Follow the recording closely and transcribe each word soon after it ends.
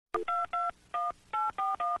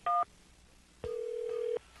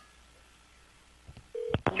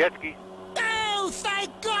Jet ski. Oh, thank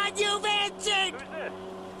God you've answered! Who's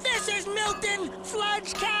this? This is Milton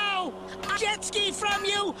Fludge Cow! I jet ski from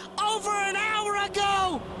you over an hour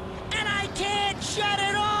ago! And I can't shut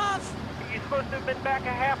it off! You're supposed to have been back a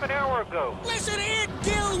half an hour ago. Listen here,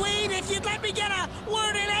 Dillweed, if you'd let me get a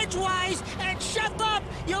word in edgewise and shut up,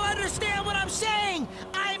 you'll understand what I'm saying.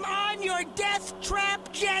 I'm on your death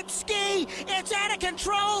trap jet ski. It's out of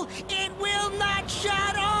control. It will not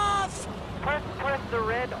shut off. Press the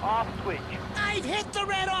red off switch. I've hit the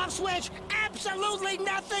red off switch. Absolutely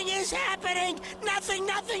nothing is happening. Nothing.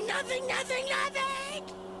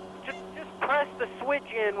 Just press the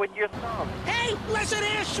switch in with your thumb. Hey, listen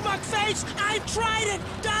here, schmuckface. I've tried it.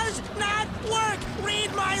 Does not work.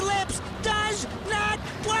 Read my lips. Does not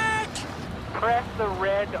work. Press the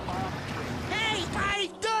red off switch. Hey,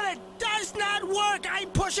 I've done it. Does not work. I'm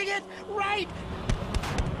pushing it right.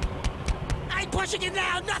 I'm pushing it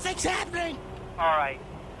now. Nothing's happening. All right.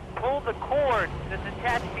 Pull the cord that's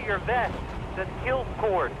attached to your vest. The kill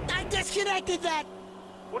cord. I disconnected that.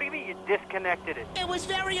 What do you mean you disconnected it? It was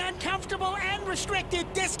very uncomfortable and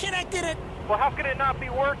restricted. Disconnected it. Well, how could it not be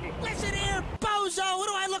working? Listen here, bozo. What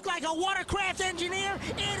do I look like, a watercraft engineer?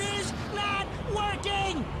 It is not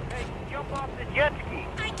working. Hey, jump off the jet ski.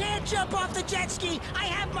 I can't jump off the jet ski. I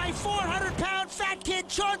have my 400-pound fat kid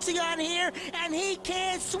Chauncey on here, and he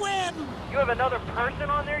can't swim. You have another person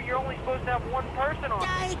on there? You're only supposed to have one person on.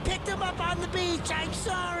 I picked him up on the beach. I'm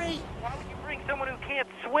sorry. Why would you bring someone who can't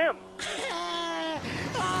swim?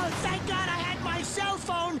 Oh, thank God I had my cell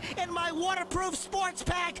phone in my waterproof sports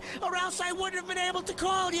pack, or else I wouldn't have been able to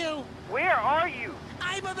call you. Where are you?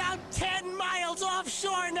 I'm about 10 miles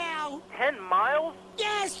offshore now. 10 miles?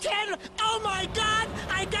 Yes, 10. Oh, my God.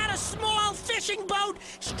 I got a small fishing boat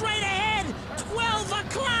straight ahead. 12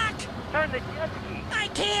 o'clock. Turn the jet ski. I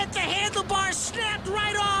can't. The handlebars snapped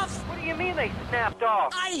right off. What do you mean they snapped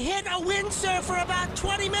off? I hit a windsurfer about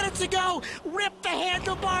 20 minutes ago. Ripped the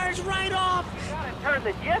handlebars right off. You gotta turn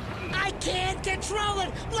the jet ski. I can't control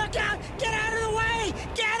it. Look out. Get out of the way.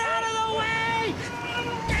 Get out of the way.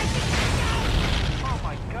 Oh,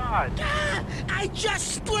 my God. Ah, I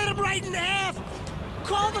just split him right in half.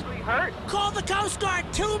 Call the Coast Guard.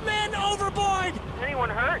 2 men overboard. Is anyone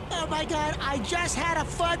hurt? Oh, my God. I just had a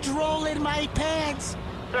fudge roll in my pants.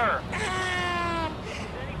 Sir, Ah,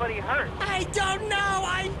 is anybody hurt? I don't know.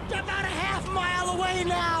 I'm about a half mile away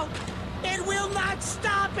now. It will not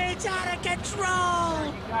stop. It's out of control.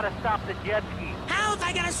 You gotta stop the jet ski. How am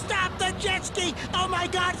I going to stop the jet ski? Oh, my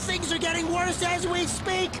God. Things are getting worse as we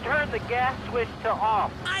speak. Turn the gas switch to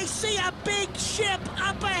off. I see a big ship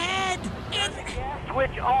up ahead. Gas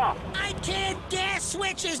switch off. I can't. Gas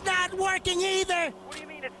switch is not working either. What do you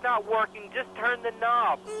mean it's not working? Just turn the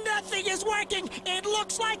knob. Nothing is working. It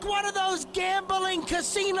looks like one of those gambling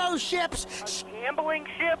casino ships. Gambling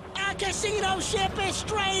ship? A casino ship is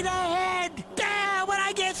straight ahead. When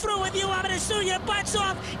I get through with you, I'm gonna sue your butts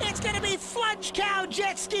off. It's gonna be Fludge Cow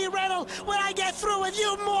jet ski rental when I get through with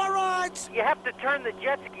you morons. You have to turn the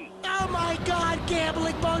jet ski. Oh my God,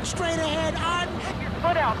 gambling boat straight ahead Get your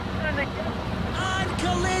foot out. Turn the jet ski. on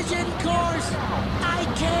collision course. I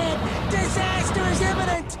can't. Disaster is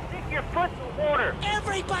imminent. Stick your foot in the water.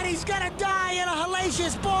 Everybody's gonna die in a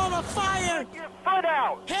hellacious ball of fire. Get your foot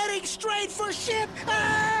out. Heading straight for ship.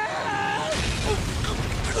 Ah!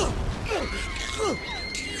 Hello?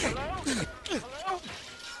 Hello?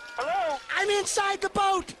 Hello? I'm inside the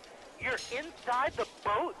boat. You're inside the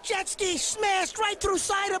boat? Jet ski smashed right through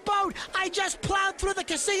side of boat. I just plowed through the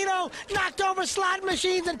casino, knocked over slot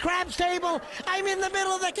machines and craps table. I'm in the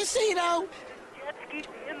middle of the casino. Jet ski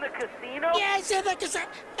in the casino? Yes, in the casino.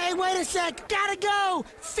 Hey, wait a sec. Gotta go.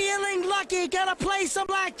 Feeling lucky. Gotta play some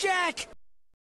blackjack.